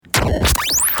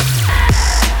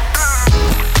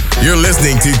You're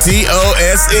listening to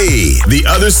TOSE, The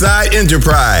Other Side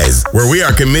Enterprise, where we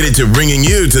are committed to bringing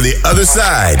you to the other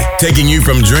side, taking you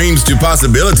from dreams to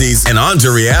possibilities and on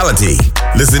to reality.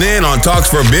 Listen in on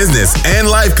Talks for Business and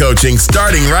Life Coaching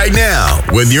starting right now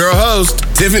with your host,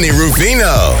 Tiffany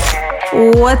Rufino.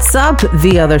 What's up,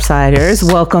 The Other Siders?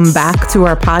 Welcome back to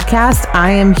our podcast.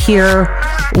 I am here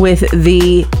with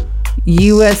the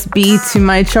USB to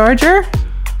my charger.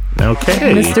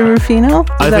 Okay. Mr. Rufino?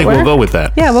 I think we'll go with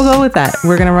that. Yeah, we'll go with that.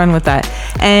 We're going to run with that.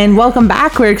 And welcome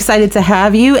back. We're excited to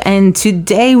have you. And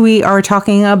today we are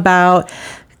talking about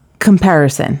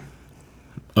comparison.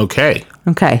 Okay.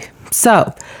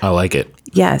 So. I like it.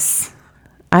 Yes.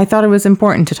 I thought it was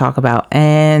important to talk about.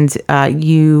 And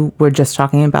you were just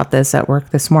talking about this at work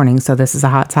this morning. So this is a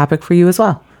hot topic for you as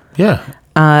well. Yeah.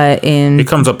 It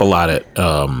comes up a lot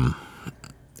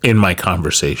in my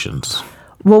conversations.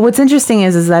 Well, what's interesting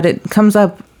is that it comes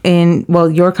up in,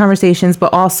 your conversations,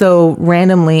 but also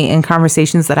randomly in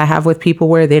conversations that I have with people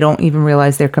where they don't even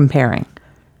realize they're comparing.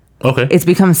 Okay. It's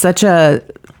become such a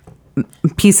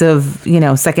piece of,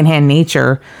 secondhand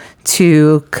nature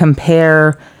to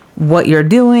compare what you're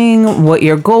doing, what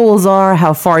your goals are,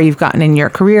 how far you've gotten in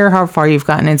your career, how far you've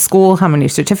gotten in school, how many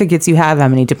certificates you have, how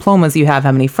many diplomas you have,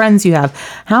 how many friends you have,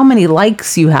 how many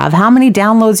likes you have, how many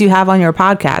downloads you have on your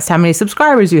podcast, how many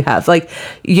subscribers you have,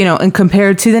 and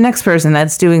compared to the next person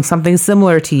that's doing something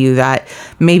similar to you that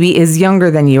maybe is younger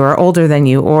than you or older than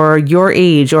you or your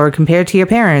age, or compared to your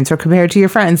parents or compared to your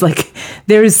friends.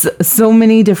 There's so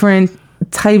many different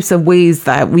types of ways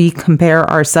that we compare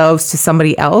ourselves to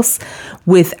somebody else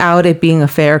without it being a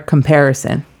fair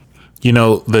comparison.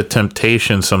 The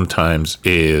temptation sometimes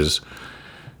is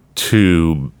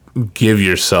to give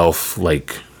yourself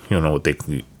big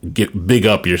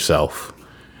up yourself.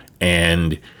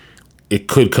 And it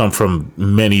could come from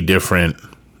many different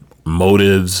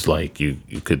motives. Like you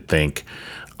could think,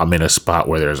 I'm in a spot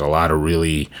where there's a lot of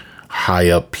really high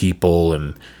up people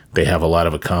and they have a lot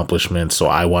of accomplishments, so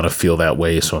I want to feel that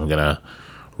way, so I'm going to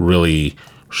really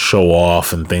show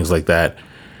off and things like that.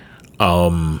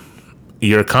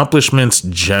 Your accomplishments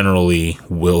generally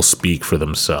will speak for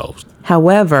themselves.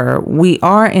 However, we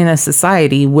are in a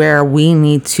society where we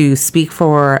need to speak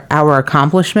for our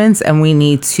accomplishments and we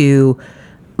need to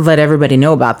let everybody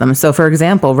know about them. So, for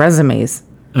example, resumes.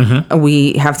 Mm-hmm.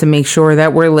 We have to make sure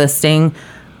that we're listing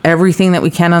everything that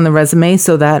we can on the resume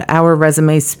so that our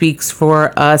resume speaks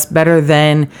for us better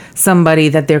than somebody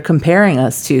that they're comparing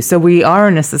us to. So we are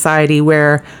in a society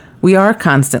where we are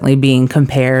constantly being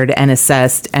compared and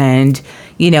assessed, and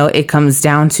it comes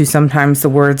down to sometimes the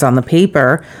words on the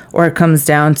paper, or it comes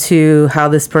down to how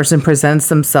this person presents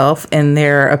themselves in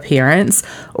their appearance,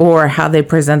 or how they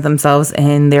present themselves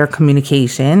in their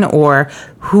communication, or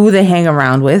who they hang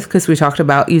around with, because we talked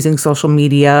about using social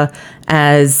media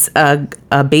as a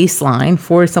baseline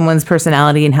for someone's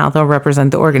personality and how they'll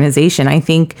represent the organization. I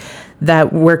think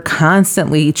that we're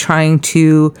constantly trying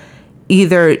to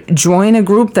either join a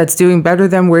group that's doing better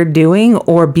than we're doing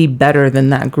or be better than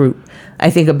that group. I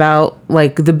think about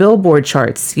the Billboard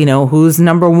charts, who's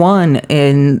number one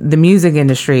in the music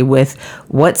industry with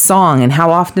what song and how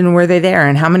often were they there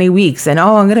and how many weeks, and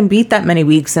I'm going to beat that many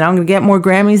weeks and I'm going to get more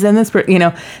Grammys than this,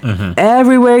 mm-hmm.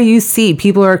 Everywhere you see,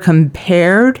 people are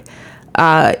compared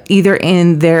either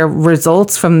in their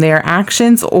results from their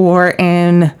actions or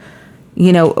in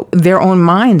their own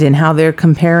mind and how they're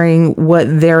comparing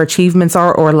what their achievements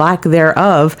are or lack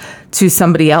thereof to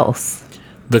somebody else.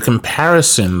 The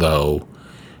comparison, though,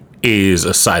 is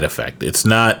a side effect. It's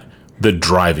not the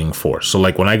driving force. So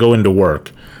when I go into work,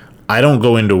 I don't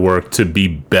go into work to be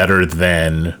better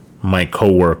than my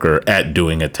coworker at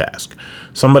doing a task.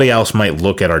 Somebody else might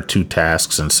look at our two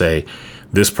tasks and say,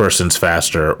 this person's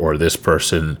faster or this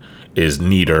person is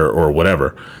neater or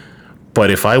whatever. But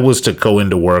if I was to go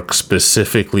into work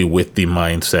specifically with the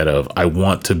mindset of I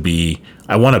want to beat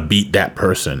that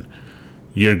person,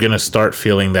 you're going to start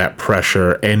feeling that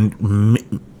pressure, and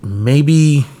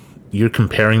maybe you're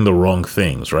comparing the wrong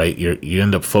things, right? You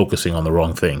end up focusing on the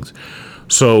wrong things.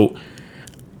 So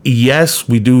yes,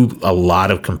 we do a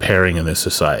lot of comparing in this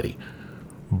society,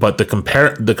 but the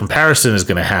comparison is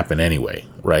going to happen anyway,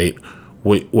 right?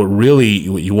 What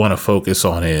you want to focus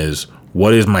on is,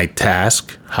 what is my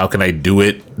task? How can I do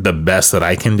it the best that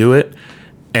I can do it?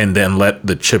 And then let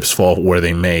the chips fall where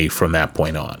they may from that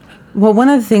point on. Well, one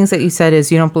of the things that you said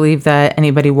is you don't believe that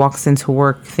anybody walks into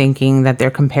work thinking that they're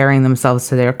comparing themselves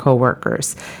to their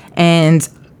coworkers. And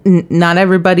not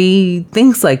everybody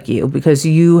thinks like you, because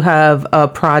you have a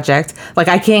project.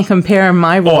 I can't compare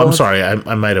my role. Oh, I'm sorry.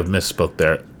 I might have misspoke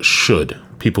there.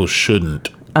 People shouldn't.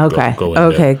 Okay. Go into.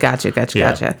 Okay. Gotcha.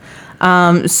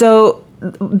 So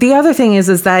the other thing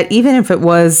is that even if it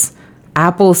was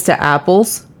apples to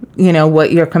apples,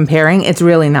 what you're comparing, it's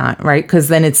really not, right? Because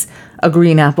then it's a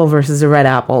green apple versus a red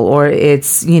apple, or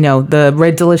it's, the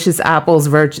Red Delicious apples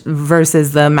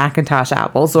versus the Macintosh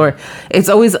apples, or it's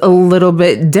always a little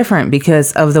bit different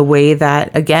because of the way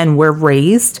that, again, we're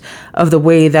raised, of the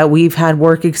way that we've had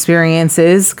work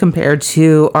experiences compared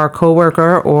to our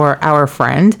coworker or our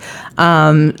friend,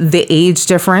 the age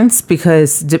difference,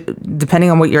 because depending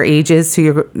on what your age is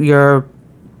to your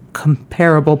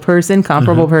comparable person,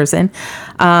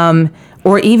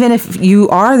 or even if you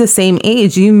are the same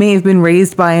age, you may have been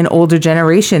raised by an older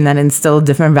generation that instilled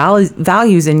different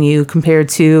values in you compared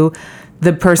to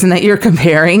the person that you're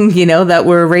comparing, that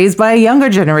were raised by a younger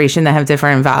generation that have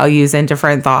different values and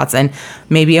different thoughts and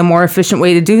maybe a more efficient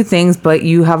way to do things, but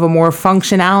you have a more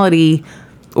functionality,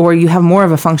 or you have more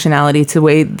of a functionality to the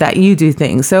way that you do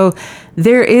things. So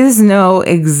there is no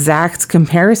exact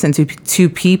comparison to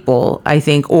people, I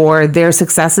think, or their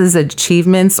successes,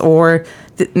 achievements, or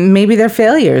maybe their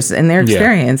failures and their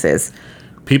experiences.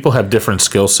 People have different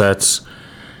skill sets,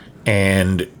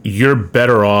 and you're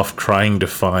better off trying to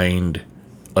find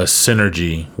a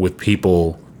synergy with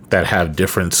people that have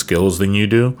different skills than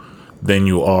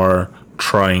you are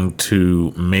trying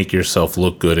to make yourself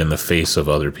look good in the face of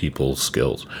other people's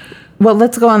skills. Well,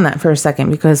 let's go on that for a second,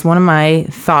 because one of my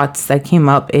thoughts that came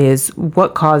up is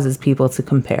what causes people to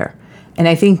compare. And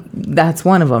I think that's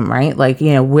one of them, right? Like,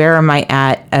 where am I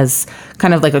at as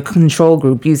kind of like a control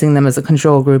group, using them as a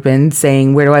control group and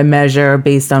saying, where do I measure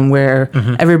based on where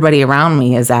everybody around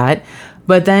me is at?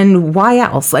 But then why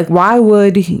else? Like, why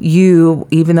would you,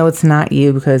 even though it's not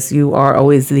you, because you are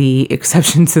always the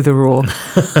exception to the rule,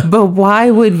 but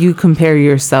why would you compare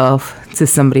yourself to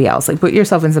somebody else? Like, put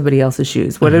yourself in somebody else's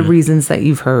shoes. What are reasons that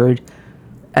you've heard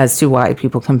as to why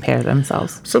people compare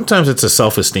themselves? Sometimes it's a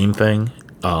self-esteem thing,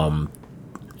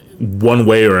 one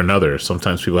way or another.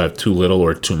 Sometimes people have too little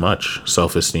or too much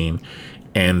self-esteem,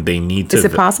 and they need to... Is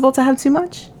it possible to have too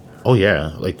much? Oh,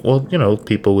 yeah. Like, well,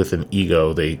 people with an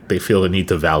ego, they feel the need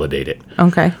to validate it.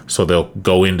 Okay. So they'll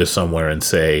go into somewhere and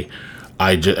say,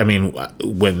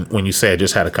 when you say I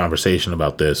just had a conversation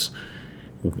about this,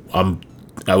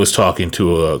 I was talking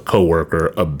to a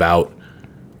coworker about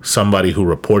somebody who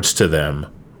reports to them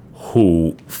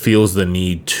who feels the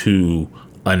need to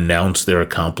announce their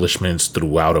accomplishments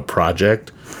throughout a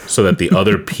project so that the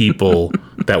other people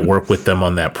that work with them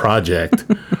on that project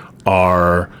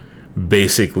are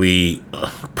basically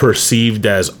perceived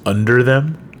as under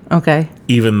them. Okay.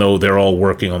 Even though they're all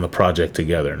working on the project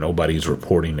together. Nobody's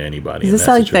reporting to anybody. Is this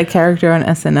like that character on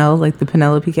SNL, like the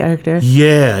Penelope character?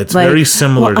 Yeah, it's like, very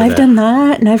similar to that. I've done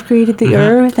that, and I've created the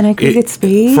earth, and I created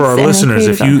space. For our listeners,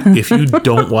 if you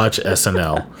don't watch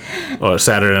SNL or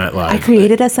Saturday Night Live. I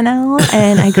created SNL,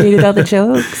 and I created all the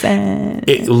jokes. And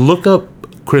look up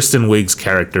Kristen Wiig's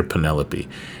character, Penelope.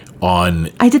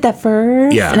 I did that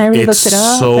first, and I really looked it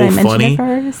up. So and I funny,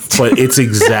 mentioned it first. But it's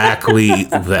exactly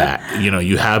that.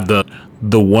 You have the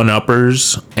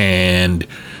one-uppers and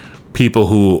people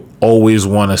who always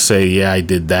want to say, "Yeah, I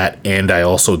did that, and I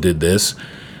also did this."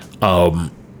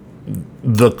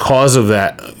 The cause of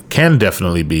that can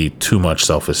definitely be too much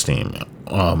self-esteem.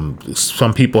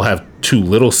 Some people have too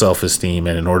little self-esteem,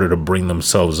 and in order to bring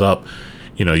themselves up,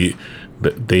 you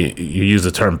use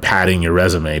the term padding your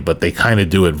resume, but they kind of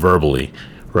do it verbally,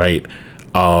 right?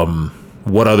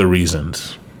 What other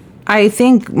reasons? I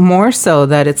think more so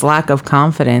that it's lack of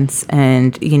confidence,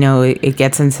 and it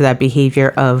gets into that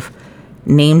behavior of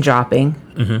name dropping.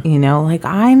 Like,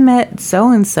 I met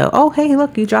so and so. Oh, hey,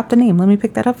 look, you dropped a name. Let me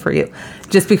pick that up for you.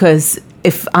 Just because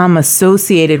if I'm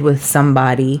associated with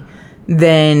somebody,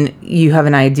 then you have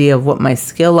an idea of what my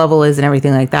skill level is and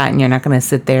everything like that, and you're not going to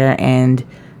sit there and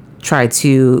try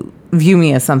to view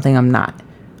me as something I'm not,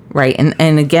 right?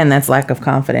 And again, that's lack of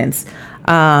confidence.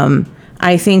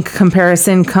 I think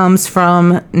comparison comes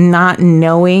from not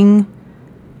knowing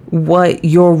what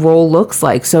your role looks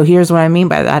like. So here's what I mean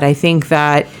by that. I think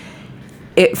that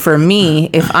for me,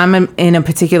 if I'm in a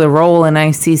particular role and I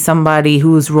see somebody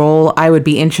whose role I would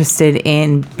be interested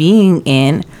in being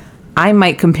in, I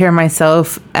might compare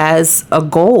myself as a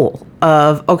goal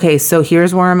of, okay, so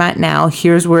here's where I'm at now.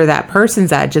 Here's where that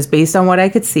person's at, just based on what I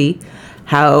could see.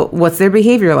 What's their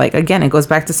behavior like? Again, it goes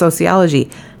back to sociology.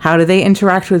 How do they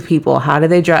interact with people? How do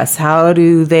they dress? How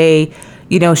do they,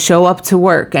 show up to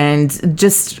work and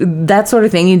just that sort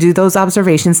of thing. You do those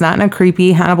observations, not in a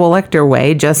creepy Hannibal Lecter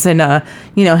way, just in a,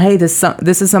 hey, this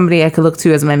is somebody I could look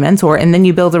to as my mentor. And then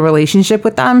you build a relationship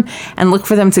with them and look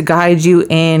for them to guide you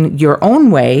in your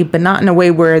own way, but not in a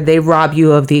way where they rob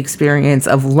you of the experience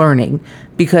of learning,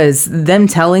 because them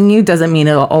telling you doesn't mean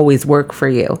it'll always work for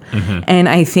you. And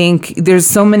I think there's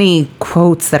so many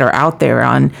quotes that are out there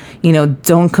on,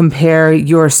 don't compare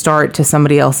your start to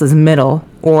somebody else's middle,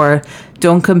 or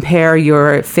don't compare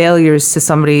your failures to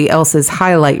somebody else's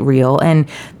highlight reel. And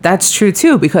that's true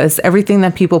too, because everything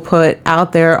that people put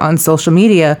out there on social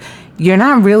media, you're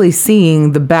not really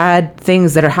seeing the bad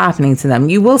things that are happening to them.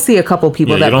 You will see a couple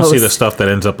people that you don't post, see the stuff that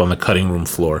ends up on the cutting room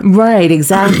floor. Right,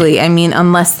 exactly. I mean,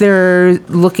 unless they're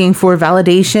looking for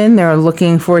validation, they're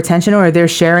looking for attention, or they're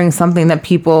sharing something that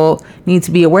people need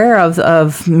to be aware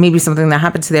of maybe something that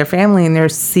happened to their family and they're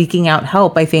seeking out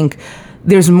help. I think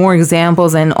there's more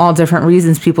examples and all different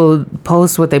reasons people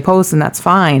post what they post, and that's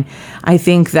fine. I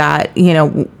think that,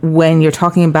 when you're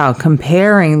talking about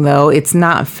comparing, though, it's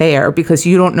not fair, because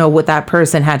you don't know what that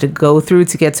person had to go through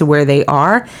to get to where they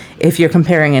are if you're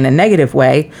comparing in a negative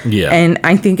way. Yeah. And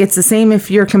I think it's the same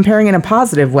if you're comparing in a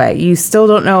positive way. You still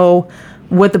don't know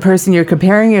what the person you're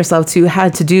comparing yourself to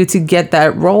had to do to get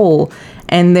that role.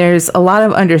 And there's a lot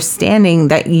of understanding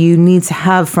that you need to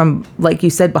have from, like you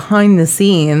said, behind the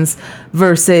scenes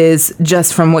versus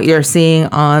just from what you're seeing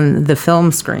on the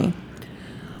film screen.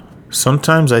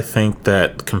 Sometimes I think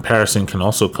that comparison can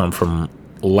also come from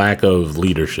lack of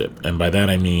leadership. And by that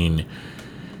I mean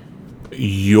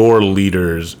your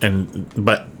leaders,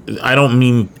 but I don't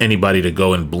mean anybody to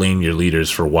go and blame your leaders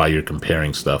for why you're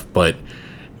comparing stuff, but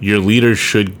your leaders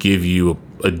should give you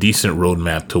a decent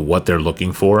roadmap to what they're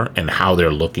looking for and how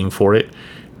they're looking for it.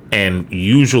 And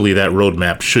usually that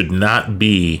roadmap should not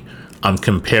be, I'm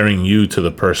comparing you to the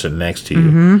person next to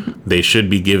you. They should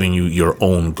be giving you your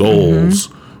own goals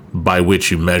by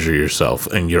which you measure yourself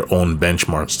and your own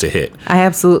benchmarks to hit. I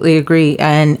absolutely agree.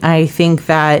 And I think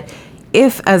that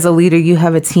if as a leader you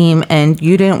have a team and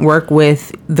you didn't work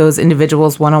with those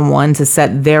individuals one-on-one to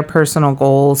set their personal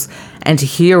goals and to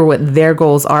hear what their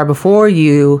goals are before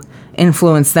you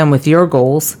influence them with your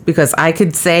goals, because I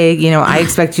could say, I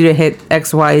expect you to hit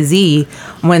XYZ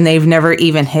when they've never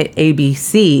even hit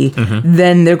ABC,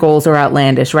 then their goals are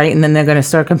outlandish, right? And then they're going to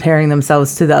start comparing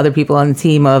themselves to the other people on the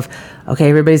team of, okay,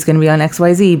 everybody's going to be on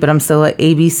XYZ, but I'm still at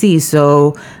ABC,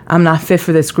 so I'm not fit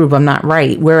for this group, I'm not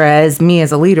right. Whereas me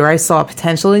as a leader, I saw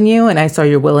potential in you, and I saw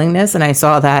your willingness, and I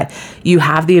saw that you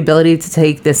have the ability to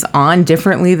take this on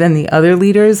differently than the other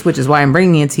leaders, which is why I'm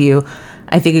bringing it to you.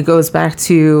 I think it goes back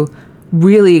to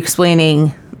really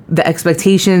explaining the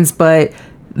expectations, but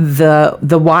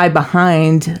the why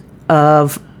behind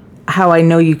of how I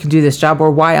know you can do this job,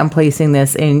 or why I'm placing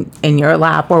this in your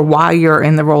lap, or why you're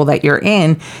in the role that you're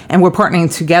in, and we're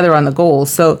partnering together on the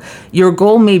goals. So your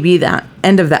goal may be that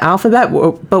end of the alphabet,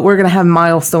 but we're going to have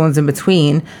milestones in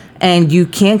between, and you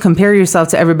can't compare yourself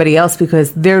to everybody else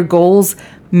because their goals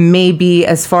may be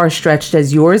as far stretched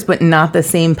as yours, but not the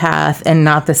same path and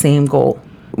not the same goal.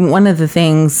 One of the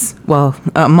things, well,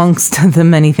 amongst the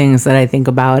many things that I think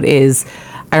about is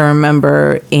I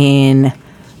remember in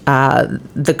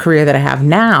the career that I have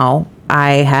now,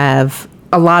 I have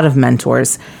a lot of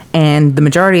mentors, and the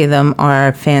majority of them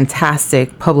are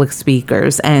fantastic public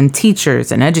speakers and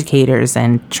teachers and educators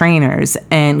and trainers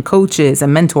and coaches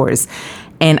and mentors.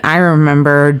 And I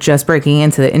remember just breaking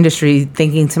into the industry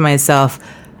thinking to myself,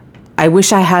 I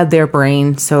wish I had their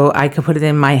brain so I could put it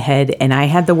in my head and I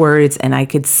had the words and I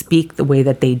could speak the way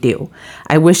that they do.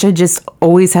 I wish I just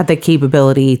always had the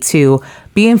capability to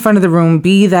be in front of the room,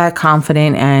 be that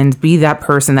confident, and be that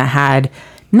person that had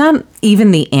not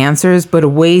even the answers, but a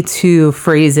way to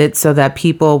phrase it so that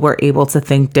people were able to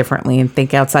think differently and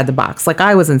think outside the box, like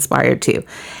I was inspired to.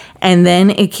 And then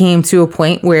it came to a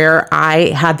point where I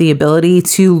had the ability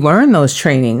to learn those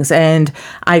trainings, and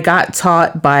I got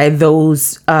taught by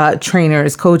those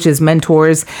trainers, coaches,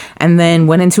 mentors, and then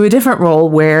went into a different role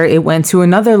where it went to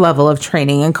another level of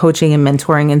training and coaching and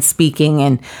mentoring and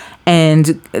speaking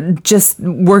and just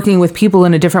working with people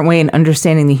in a different way and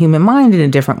understanding the human mind in a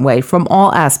different way from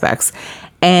all aspects.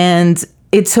 And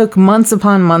it took months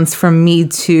upon months for me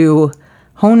to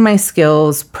hone my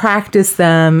skills, practice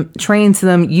them, train to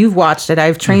them. You've watched it.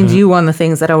 I've trained you on the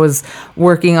things that I was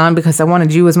working on because I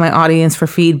wanted you as my audience for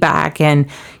feedback and,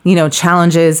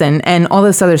 challenges and all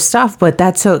this other stuff. But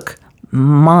that took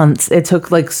months. It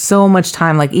took like so much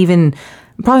time, like even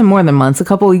probably more than months, a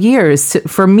couple of years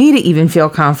for me to even feel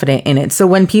confident in it. So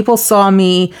when people saw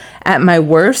me at my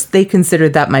worst, they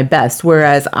considered that my best,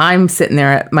 whereas I'm sitting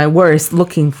there at my worst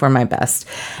looking for my best.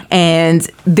 And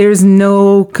there's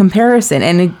no comparison.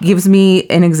 And it gives me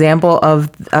an example of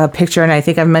a picture, and I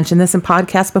think I've mentioned this in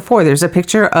podcasts before. There's a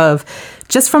picture of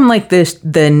just from like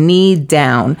the knee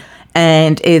down,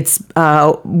 and it's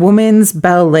woman's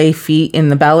ballet feet in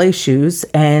the ballet shoes,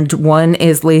 and one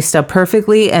is laced up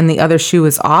perfectly and the other shoe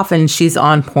is off, and she's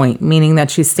on point, meaning that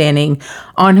she's standing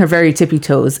on her very tippy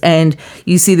toes. And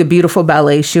you see the beautiful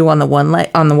ballet shoe on the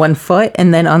one foot,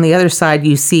 and then on the other side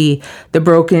you see the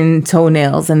broken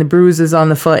toenails and the bruises on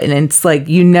the foot, and it's like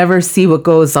you never see what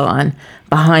goes on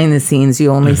behind the scenes.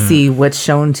 You only see what's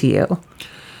shown to you.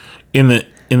 In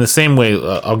the same way,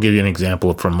 I'll give you an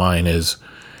example from mine is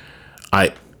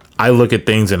I look at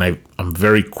things and I'm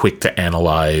very quick to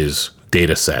analyze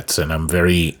data sets, and I'm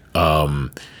very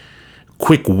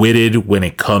quick-witted when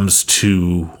it comes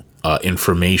to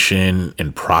information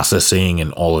and processing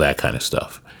and all of that kind of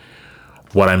stuff.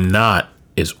 What I'm not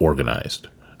is organized.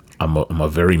 I'm a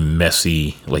very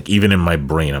messy, like even in my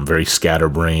brain, I'm very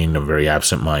scatterbrained, I'm very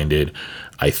absent-minded.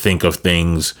 I think of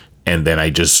things and then I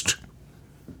just...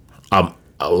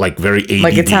 like very ADD.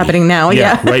 Like it's happening now,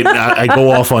 yeah. Right. I go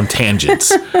off on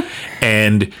tangents.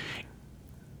 And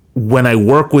when I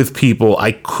work with people,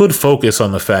 I could focus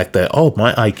on the fact that,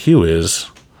 my IQ is...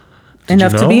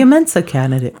 enough to be a Mensa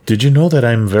candidate. Did you know that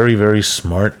I'm very, very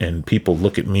smart and people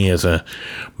look at me as a...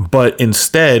 But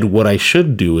instead, what I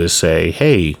should do is say,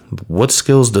 hey, what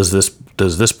skills does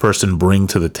this person bring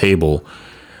to the table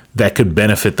that could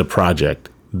benefit the project?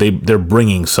 They're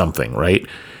bringing something, right?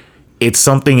 It's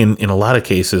something in a lot of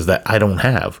cases that I don't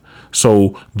have.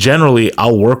 So generally,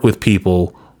 I'll work with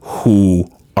people who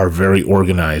are very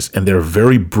organized, and they're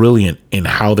very brilliant in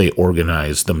how they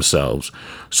organize themselves.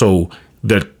 So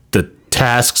the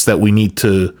tasks that we need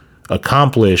to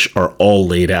accomplish are all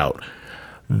laid out.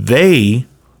 They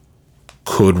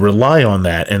could rely on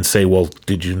that and say, well,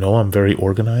 did you know I'm very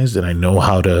organized and I know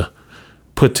how to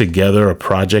put together a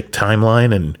project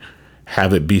timeline and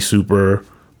have it be super...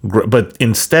 But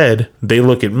instead, they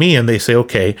look at me and they say,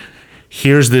 okay,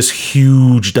 here's this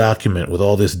huge document with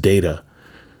all this data.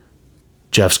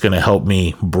 Jeff's going to help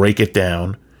me break it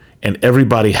down, and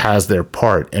everybody has their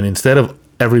part. And instead of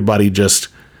everybody just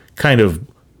kind of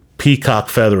peacock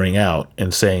feathering out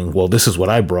and saying, well, this is what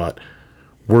I brought,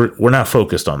 we're not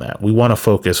focused on that. We want to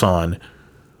focus on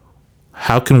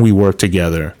how can we work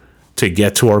together to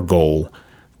get to our goal,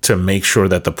 to make sure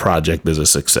that the project is a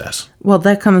success. Well,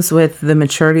 that comes with the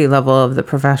maturity level of the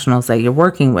professionals that you're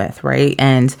working with, right?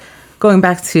 And going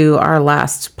back to our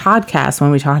last podcast when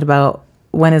we talked about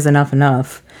when is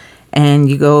enough, and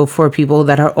you go for people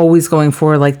that are always going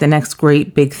for like the next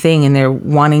great big thing, and they're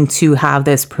wanting to have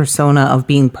this persona of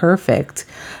being perfect,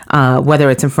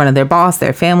 whether it's in front of their boss,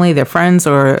 their family, their friends,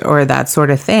 or that sort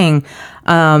of thing.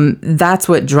 That's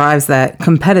what drives that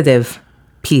competitive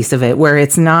piece of it, where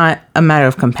it's not a matter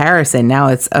of comparison. Now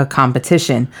it's a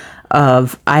competition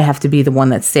of I have to be the one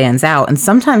that stands out. And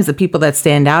sometimes the people that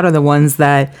stand out are the ones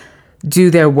that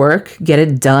do their work, get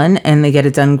it done, and they get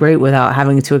it done great without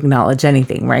having to acknowledge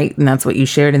anything, right? And that's what you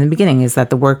shared in the beginning, is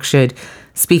that the work should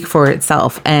speak for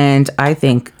itself. And I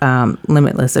think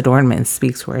Limitless Adornments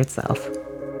speaks for itself.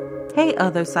 Hey,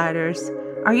 Othersiders.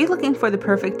 Are you looking for the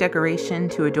perfect decoration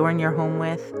to adorn your home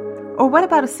with? Or what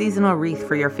about a seasonal wreath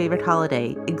for your favorite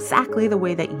holiday, exactly the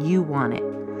way that you want it?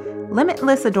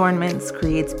 Limitless Adornments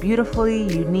creates beautifully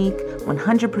unique,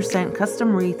 100%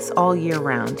 custom wreaths all year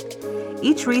round.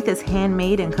 Each wreath is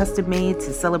handmade and custom made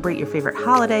to celebrate your favorite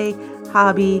holiday,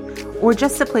 hobby, or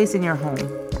just to place in your home.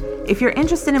 If you're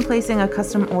interested in placing a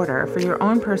custom order for your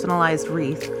own personalized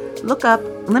wreath, look up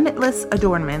Limitless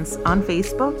Adornments on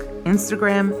Facebook,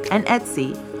 Instagram, and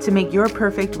Etsy to make your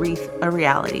perfect wreath a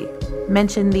reality.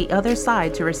 Mention The Other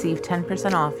Side to receive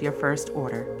 10% off your first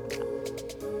order.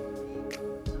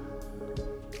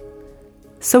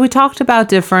 So we talked about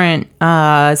different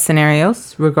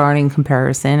scenarios regarding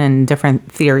comparison and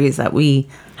different theories that we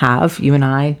have, you and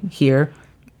I here.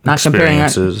 Not comparing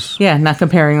not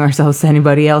comparing ourselves to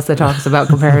anybody else that talks about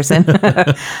comparison.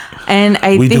 And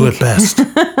we do it best.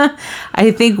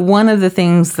 I think one of the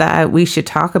things that we should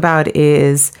talk about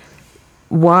is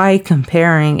why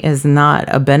comparing is not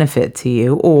a benefit to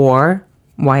you, or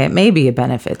why it may be a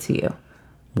benefit to you.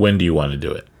 When do you want to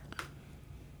do it?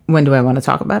 When do I want to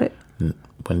talk about it?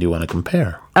 When do you want to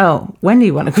compare? Oh, when do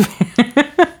you want to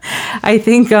compare? I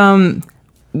think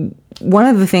one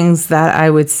of the things that I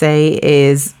would say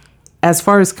is, as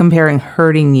far as comparing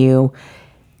hurting you,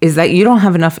 is that you don't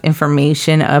have enough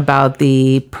information about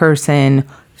the person,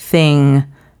 thing,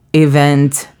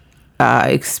 event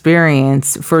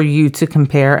experience for you to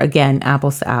compare, again,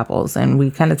 apples to apples. And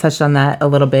we kind of touched on that a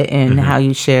little bit in how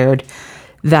you shared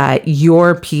that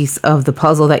your piece of the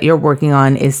puzzle that you're working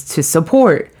on is to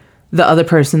support the other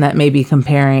person that may be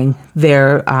comparing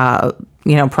their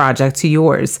project to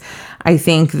yours. I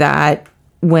think that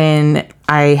when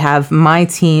I have my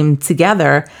team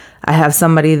together, I have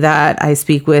somebody that I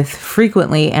speak with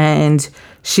frequently, and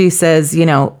she says,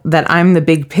 that I'm the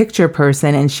big picture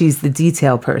person and she's the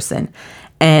detail person.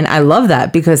 And I love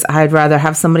that, because I'd rather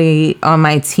have somebody on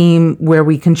my team where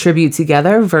we contribute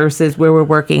together versus where we're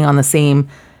working on the same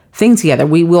thing together.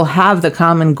 We will have the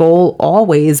common goal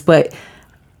always, but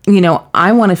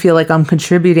I want to feel like I'm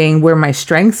contributing where my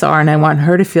strengths are, and I want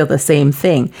her to feel the same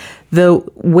thing. The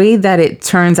way that it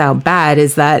turns out bad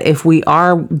is that if we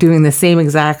are doing the same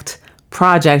exact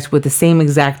project with the same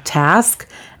exact task,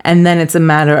 and then it's a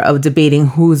matter of debating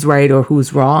who's right or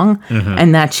who's wrong,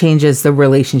 and that changes the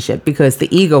relationship, because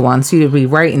the ego wants you to be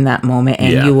right in that moment,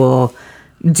 and you will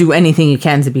do anything you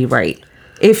can to be right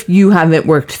if you haven't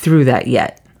worked through that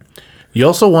yet. You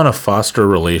also want to foster a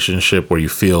relationship where you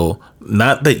feel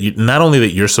not only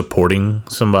that you're supporting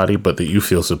somebody, but that you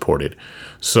feel supported.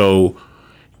 So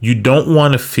you don't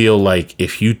want to feel like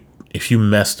if you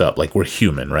messed up, like we're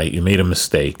human, right? You made a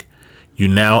mistake. You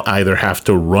now either have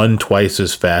to run twice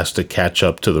as fast to catch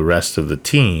up to the rest of the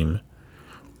team,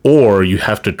 or you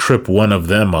have to trip one of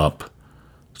them up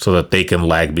so that they can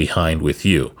lag behind with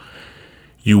you.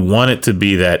 You want it to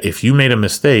be that if you made a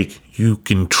mistake, you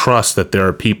can trust that there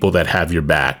are people that have your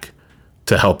back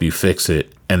to help you fix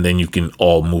it, and then you can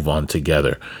all move on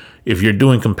together. If you're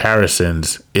doing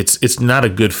comparisons, it's not a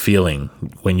good feeling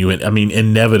when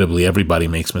inevitably everybody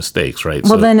makes mistakes, right?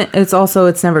 Well, then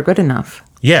it's never good enough.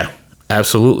 Yeah,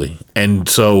 absolutely. And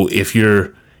so if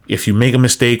you make a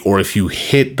mistake, or if you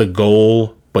hit the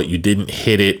goal but you didn't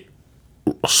hit it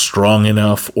strong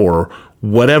enough, or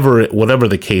whatever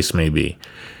the case may be,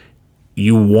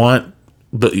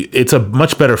 it's a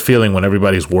much better feeling when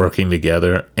everybody's working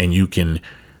together and you can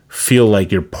feel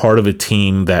like you're part of a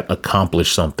team that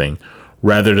accomplished something,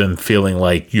 rather than feeling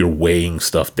like you're weighing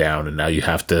stuff down and now you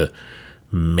have to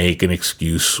make an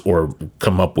excuse or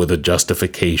come up with a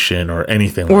justification or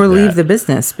anything or like that. Or leave the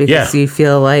business because you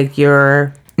feel like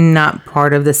you're not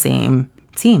part of the same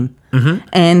team. Mm-hmm.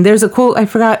 And there's a quote, I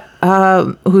forgot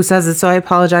who says it, so I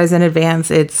apologize in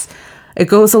advance. It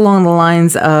goes along the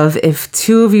lines of, if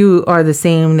two of you are the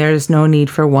same, there's no need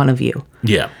for one of you.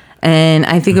 Yeah. And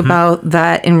I think about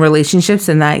that in relationships,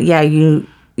 and that,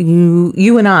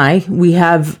 you and I, we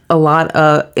have a lot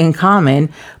in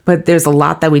common, but there's a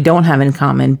lot that we don't have in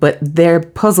common, but they're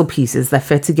puzzle pieces that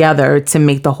fit together to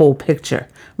make the whole picture,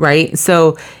 right?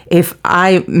 So if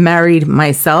I married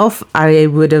myself, I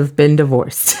would have been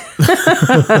divorced.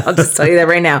 I'll just tell you that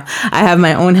right now. I have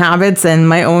my own habits and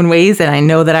my own ways, and I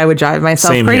know that I would drive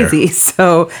myself crazy. Here.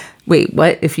 So wait,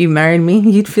 what? If you married me,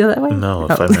 you'd feel that way? No,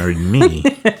 if I married me.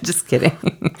 Just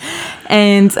kidding.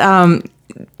 And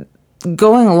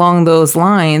going along those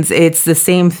lines, it's the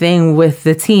same thing with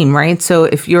the team, right? So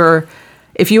if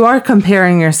you are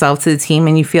comparing yourself to the team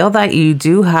and you feel that you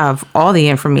do have all the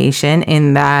information,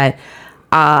 in that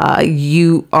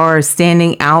you are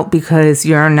standing out because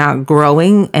you're not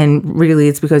growing, and really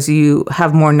it's because you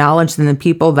have more knowledge than the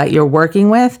people that you're working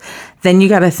with, then you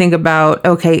got to think about,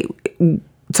 okay,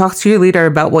 talk to your leader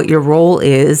about what your role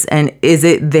is, and is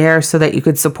it there so that you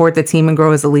could support the team and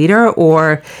grow as a leader,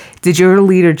 or did your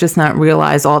leader just not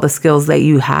realize all the skills that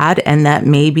you had, and that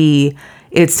maybe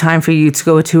it's time for you to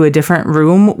go to a different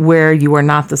room where you are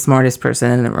not the smartest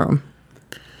person in the room?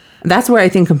 That's where I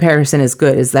think comparison is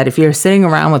good, is that if you're sitting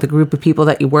around with a group of people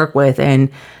that you work with and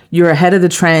you're ahead of the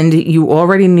trend, you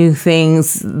already knew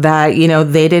things that,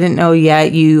 they didn't know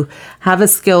yet, you have a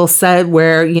skill set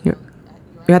where you're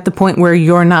at the point where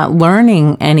you're not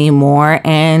learning anymore,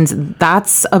 and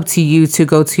that's up to you to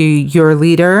go to your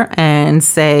leader and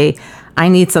say, I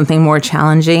need something more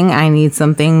challenging. I need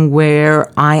something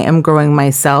where I am growing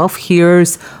myself.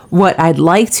 Here's what I'd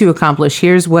like to accomplish.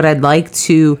 Here's what I'd like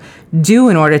to do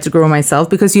in order to grow myself,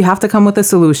 because you have to come with a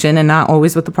solution and not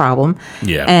always with the problem.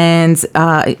 Yeah.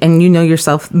 And you know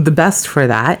yourself the best for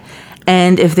that.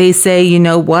 And if they say, you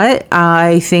know what,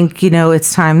 I think,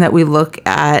 it's time that we look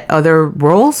at other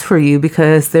roles for you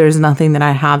because there's nothing that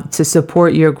I have to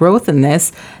support your growth in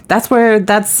this, that's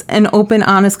an open,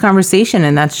 honest conversation.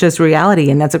 And that's just reality.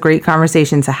 And that's a great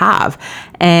conversation to have.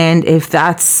 And if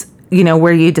that's,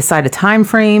 where you decide a time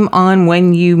frame on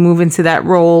when you move into that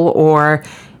role, or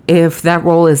if that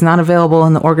role is not available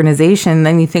in the organization,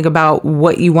 then you think about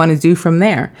what you want to do from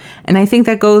there. And I think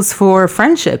that goes for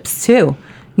friendships too.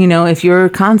 If you're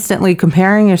constantly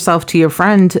comparing yourself to your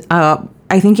friend,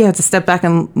 I think you have to step back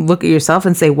and look at yourself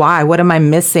and say, why? What am I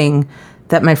missing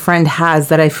that my friend has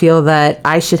that I feel that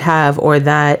I should have, or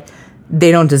that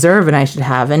they don't deserve and I should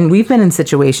have? And we've been in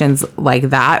situations like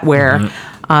that where,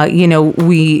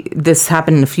 this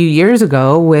happened a few years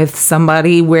ago with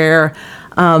somebody where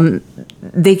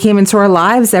they came into our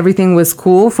lives. Everything was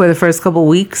cool for the first couple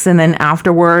weeks. And then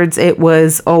afterwards, it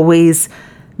was always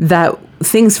that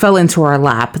things fell into our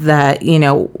lap, that,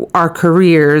 our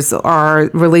careers, our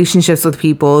relationships with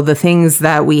people, the things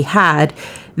that we had,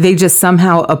 they just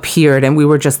somehow appeared, and we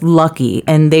were just lucky,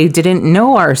 and they didn't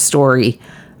know our story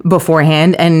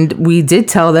beforehand. And we did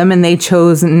tell them, and they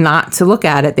chose not to look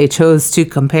at it. They chose to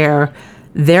compare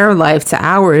their life to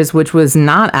ours, which was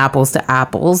not apples to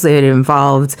apples. It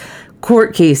involved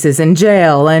court cases and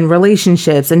jail and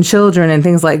relationships and children and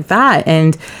things like that.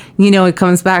 And, it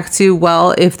comes back to,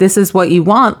 well, if this is what you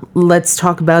want, let's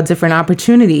talk about different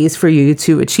opportunities for you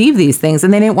to achieve these things.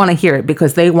 And they didn't want to hear it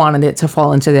because they wanted it to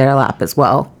fall into their lap as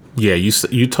well. Yeah,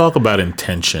 you talk about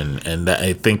intention, and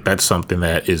I think that's something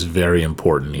that is very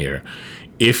important here.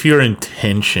 If your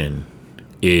intention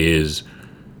is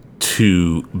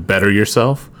to better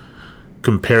yourself,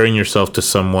 comparing yourself to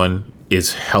someone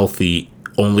is healthy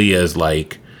only as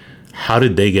like, how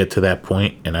did they get to that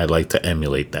point? And I'd like to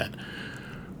emulate that.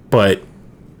 But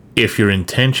if your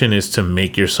intention is to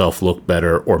make yourself look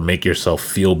better or make yourself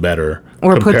feel better,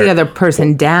 or put the other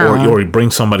person down, or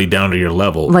bring somebody down to your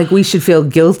level, like we should feel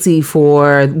guilty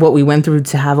for what we went through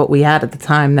to have what we had at the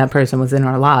time that person was in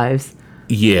our lives.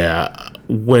 Yeah,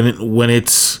 when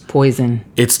it's poison,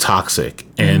 it's toxic.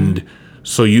 And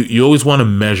so you always want to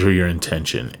measure your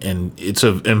intention, and it's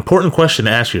an important question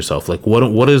to ask yourself, like,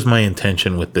 what is my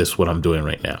intention with this, what I'm doing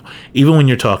right now? Even when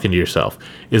you're talking to yourself,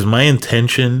 is my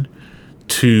intention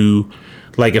to,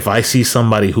 like, if I see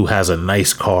somebody who has a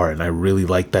nice car and I really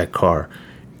like that car,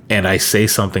 and I say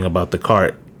something about the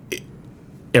car,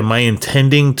 am I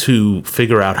intending to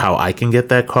figure out how I can get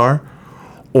that car?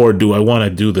 Or do I want to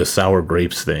do the sour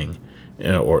grapes thing,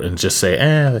 and just say,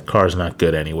 the car's not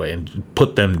good anyway, and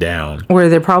put them down? Or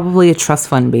they're probably a trust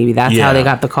fund baby. That's how they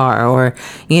got the car. Or,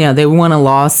 they won a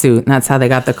lawsuit and that's how they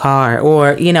got the car.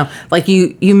 Or, like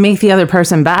you make the other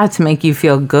person bad to make you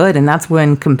feel good. And that's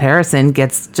when comparison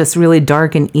gets just really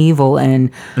dark and evil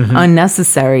and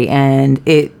unnecessary. And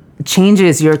it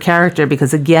changes your character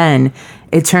because, again,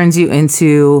 it turns you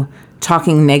into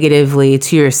talking negatively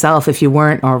to yourself if you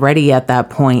weren't already at that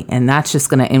point, and that's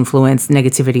just going to influence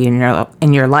negativity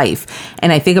in your life.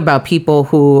 And I think about people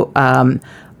who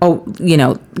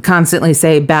constantly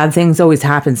say bad things always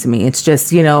happen to me. It's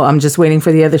just, I'm just waiting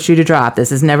for the other shoe to drop.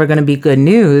 This is never going to be good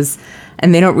news.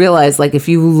 And they don't realize, like, if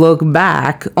you look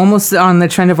back, almost on the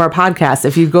trend of our podcast,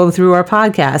 if you go through our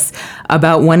podcast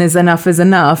about when is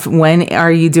enough, when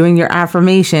are you doing your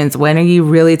affirmations, when are you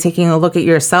really taking a look at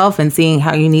yourself and seeing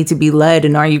how you need to be led,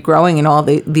 and are you growing, and all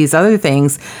these other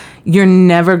things, you're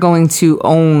never going to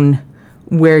own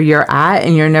where you're at,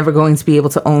 and you're never going to be able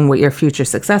to own what your future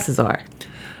successes are.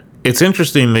 It's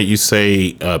interesting that you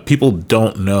say people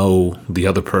don't know the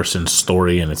other person's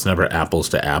story, and it's never apples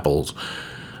to apples.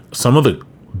 Some of the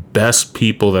best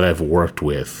people that I've worked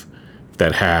with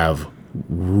that have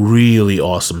really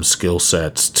awesome skill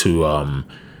sets to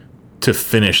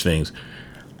finish things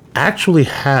actually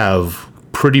have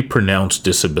pretty pronounced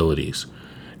disabilities.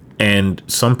 And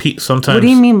sometimes... What do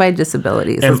you mean by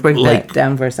disabilities? Let's break that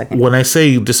down for a second. When I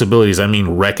say disabilities, I mean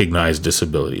recognized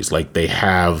disabilities. Like they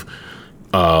have...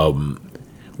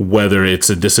 whether it's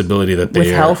a disability that they...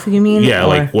 With health, you mean? Yeah,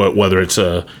 like whether it's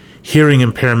a hearing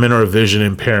impairment or a vision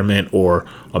impairment or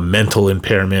a mental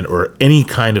impairment or any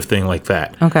kind of thing like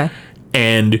that. Okay.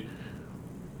 And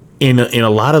in a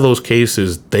lot of those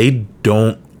cases, they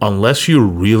don't, unless you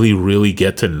really, really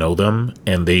get to know them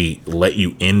and they let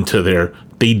you into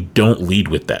they don't lead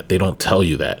with that. They don't tell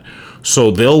you that. So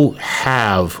they'll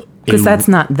have... Because that's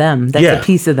not them. That's a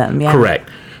piece of them. Yeah. Correct.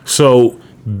 So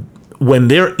when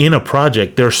they're in a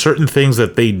project, there are certain things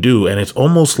that they do, and it's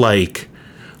almost like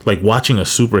watching a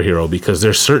superhero, because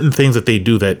there's certain things that they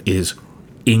do that is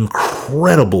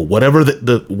incredible, whatever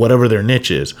whatever their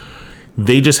niche is.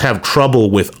 They just have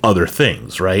trouble with other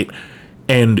things, right?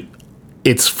 And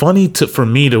it's funny for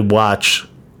me to watch,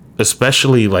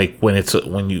 especially like when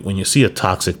you see a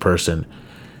toxic person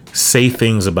say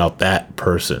things about that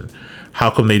person.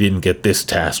 How come they didn't get this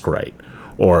task right?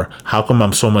 Or how come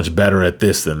I'm so much better at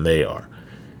this than they are?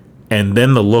 And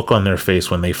then the look on their face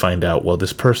when they find out, well,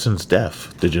 this person's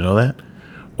deaf. Did you know that?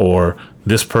 Or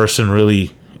this person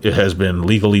really has been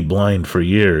legally blind for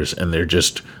years, and they're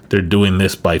doing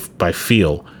this by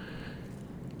feel.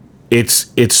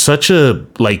 it's such a,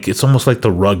 like, it's almost like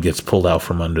the rug gets pulled out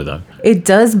from under them. It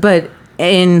does, but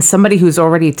in somebody who's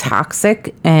already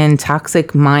toxic and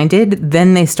toxic minded,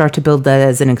 then they start to build that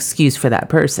as an excuse for that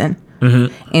person.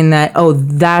 In that, oh,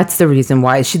 that's the reason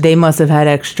why they must have had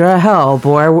extra help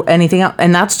or anything else.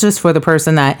 And that's just for the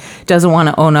person that doesn't want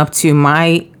to own up to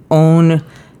my own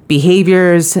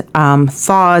behaviors,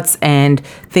 thoughts, and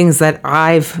things that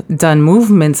I've done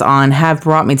movements on have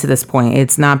brought me to this point.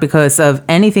 It's not because of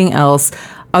anything else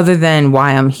other than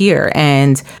why I'm here.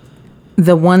 And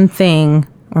the one thing,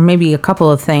 or maybe a couple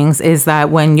of things, is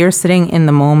that when you're sitting in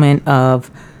the moment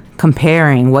of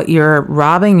comparing, what you're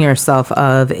robbing yourself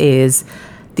of is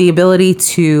the ability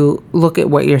to look at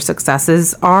what your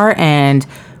successes are and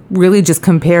really just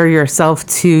compare yourself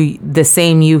to the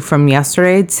same you from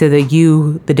yesterday, to the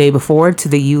you the day before, to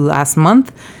the you last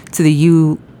month, to the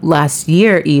you last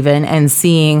year even, and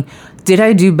seeing, did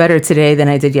I do better today than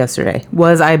I did yesterday?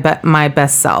 Was I my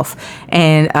best self?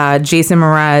 And Jason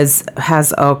Mraz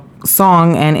has a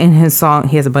song, and in his song,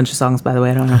 he has a bunch of songs, by the way,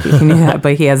 I don't know if you can do that,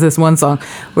 but he has this one song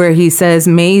where he says,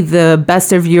 may the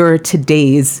best of your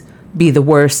todays be the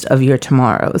worst of your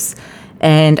tomorrows.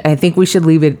 And I think we should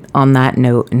leave it on that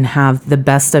note and have the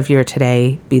best of your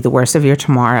today be the worst of your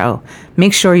tomorrow.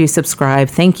 Make sure you subscribe.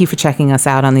 Thank you for checking us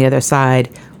out on The Other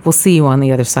Side. We'll see you on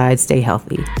the other side. Stay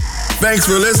healthy. Thanks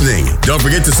for listening. Don't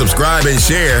forget to subscribe and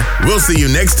share. We'll see you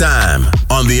next time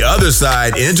on The Other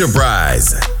Side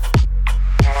Enterprise.